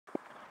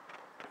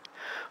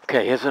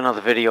Okay, here's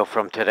another video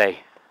from today.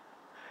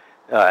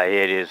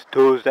 It is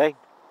Tuesday.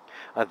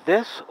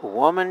 This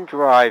woman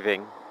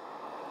driving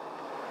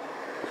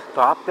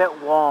stopped at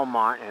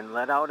Walmart and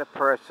let out a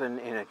person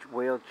in a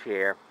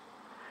wheelchair.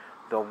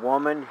 The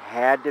woman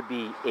had to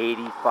be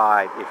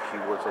 85 if she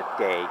was a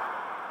day.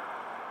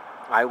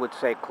 I would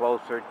say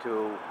closer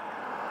to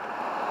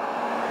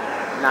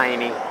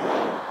 90.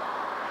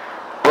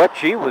 But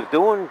she was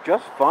doing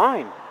just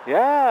fine.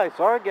 Yeah, I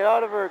saw her get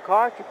out of her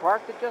car. She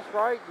parked it just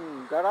right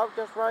and got out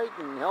just right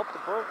and helped the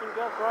person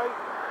just right.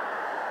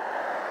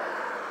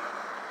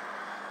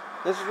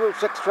 This is Route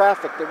 6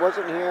 traffic that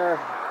wasn't here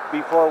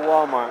before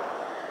Walmart.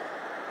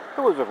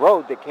 There was a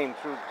road that came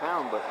through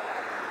town, but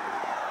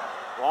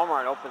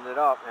Walmart opened it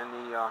up, and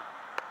the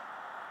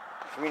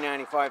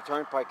 395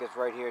 Turnpike is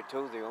right here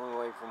too. The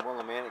only way from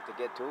Willimantic to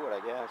get to it,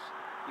 I guess.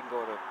 You can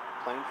go to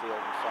Plainfield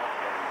and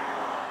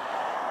Southfield.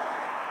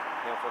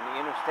 Now from the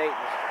interstate,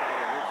 this is kind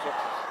of Route 6 is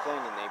the thing,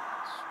 and they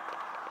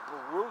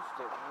spruced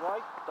it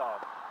right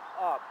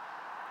up.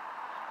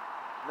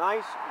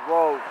 Nice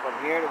road from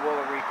here to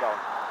Willarico.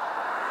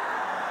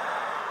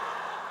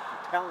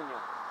 Telling you,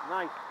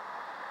 nice.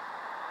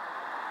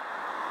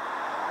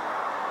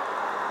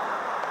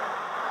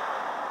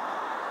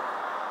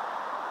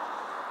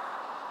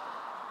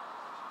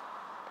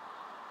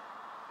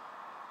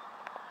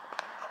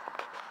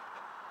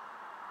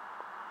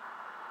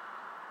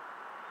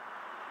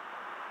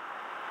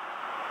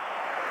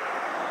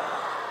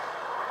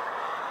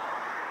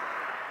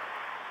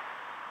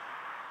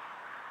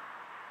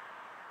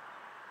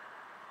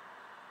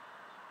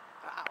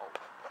 Ow.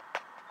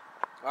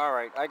 All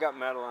right, I got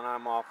metal and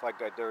I'm off like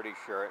a dirty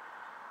shirt.